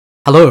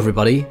Hello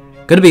everybody,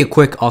 gonna be a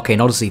quick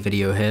Arcane Odyssey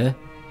video here.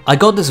 I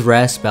got this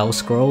rare spell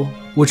scroll,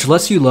 which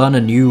lets you learn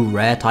a new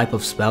rare type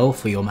of spell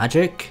for your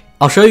magic.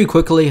 I'll show you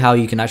quickly how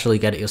you can actually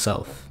get it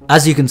yourself.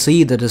 As you can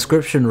see, the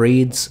description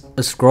reads,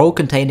 a scroll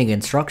containing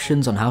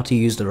instructions on how to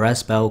use the rare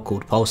spell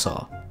called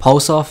Pulsar.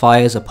 Pulsar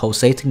fires a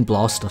pulsating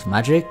blast of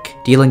magic,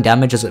 dealing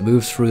damage as it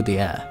moves through the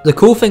air. The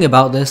cool thing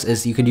about this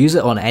is you can use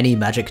it on any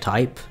magic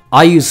type.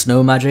 I use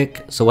snow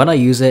magic, so when I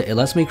use it, it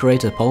lets me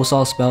create a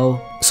Pulsar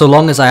spell, so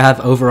long as I have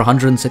over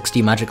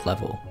 160 magic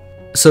level.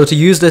 So to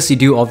use this, you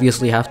do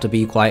obviously have to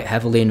be quite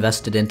heavily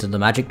invested into the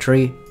magic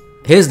tree.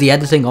 Here's the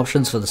editing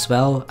options for the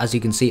spell. As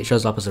you can see, it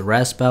shows up as a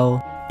rare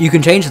spell. You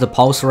can change the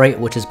pulse rate,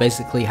 which is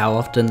basically how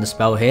often the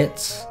spell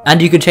hits, and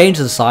you can change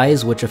the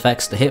size, which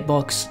affects the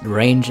hitbox, the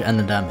range, and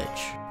the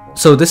damage.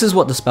 So this is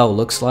what the spell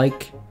looks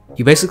like.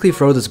 You basically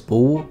throw this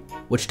ball,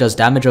 which does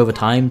damage over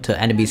time to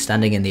enemies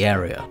standing in the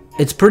area.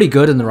 It's pretty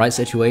good in the right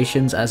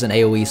situations as an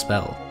AoE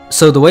spell.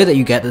 So the way that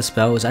you get this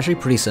spell is actually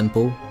pretty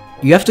simple.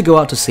 You have to go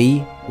out to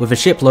sea with a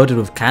ship loaded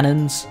with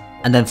cannons,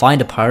 and then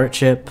find a pirate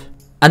ship,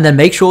 and then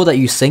make sure that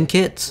you sink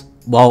it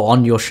while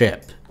on your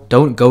ship.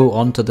 Don't go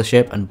onto the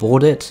ship and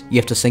board it, you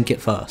have to sink it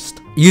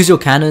first. Use your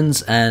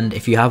cannons, and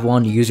if you have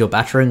one, use your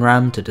battering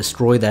ram to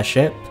destroy their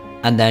ship,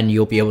 and then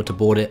you'll be able to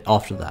board it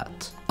after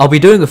that. I'll be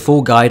doing a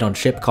full guide on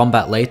ship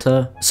combat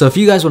later, so if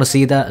you guys want to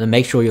see that, then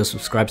make sure you're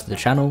subscribed to the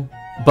channel.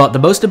 But the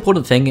most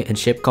important thing in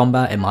ship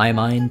combat, in my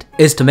mind,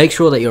 is to make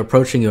sure that you're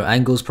approaching your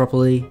angles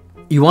properly.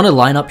 You want to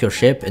line up your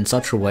ship in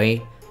such a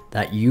way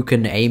that you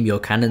can aim your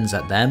cannons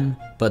at them,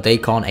 but they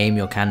can't aim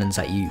your cannons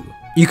at you.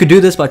 You can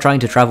do this by trying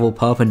to travel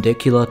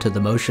perpendicular to the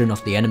motion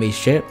of the enemy's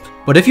ship,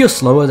 but if you're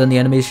slower than the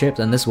enemy's ship,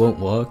 then this won't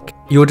work.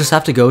 You'll just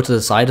have to go to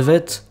the side of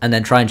it, and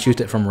then try and shoot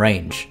it from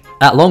range.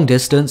 At long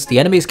distance, the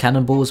enemy's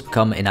cannonballs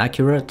become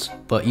inaccurate,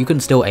 but you can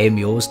still aim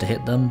yours to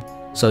hit them,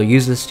 so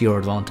use this to your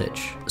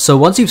advantage. So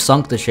once you've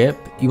sunk the ship,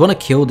 you want to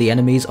kill the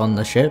enemies on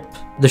the ship.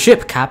 The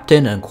ship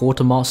captain and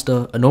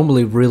quartermaster are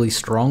normally really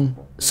strong,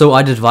 so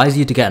I'd advise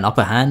you to get an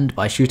upper hand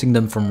by shooting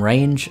them from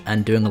range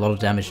and doing a lot of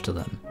damage to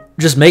them.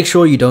 Just make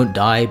sure you don't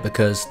die,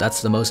 because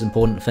that's the most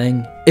important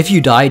thing. If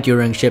you die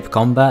during ship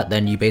combat,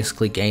 then you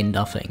basically gain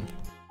nothing.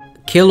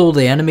 Kill all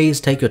the enemies,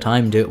 take your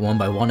time, do it one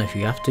by one if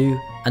you have to,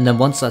 and then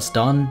once that's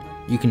done,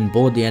 you can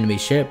board the enemy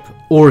ship,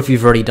 or if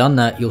you've already done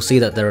that, you'll see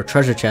that there are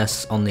treasure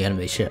chests on the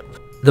enemy ship.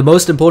 The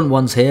most important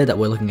ones here that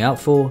we're looking out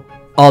for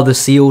are the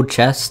sealed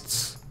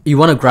chests. You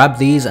want to grab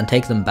these and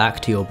take them back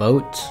to your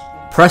boat,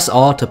 press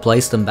R to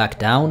place them back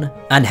down,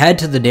 and head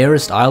to the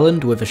nearest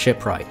island with a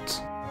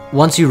shipwright.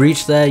 Once you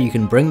reach there, you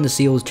can bring the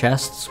sealed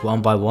chests one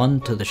by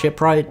one to the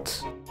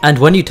shipwright, and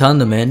when you turn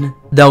them in,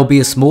 there will be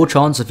a small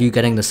chance of you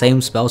getting the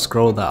same spell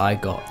scroll that I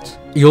got.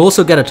 You'll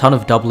also get a ton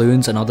of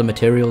doubloons and other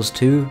materials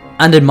too,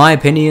 and in my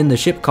opinion, the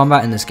ship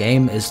combat in this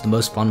game is the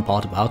most fun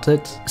part about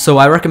it, so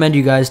I recommend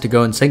you guys to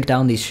go and sink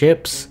down these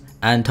ships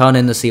and turn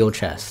in the sealed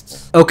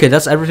chests. Okay,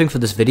 that's everything for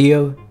this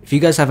video. If you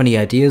guys have any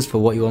ideas for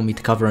what you want me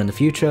to cover in the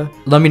future,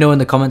 let me know in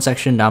the comment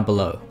section down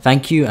below.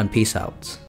 Thank you and peace out.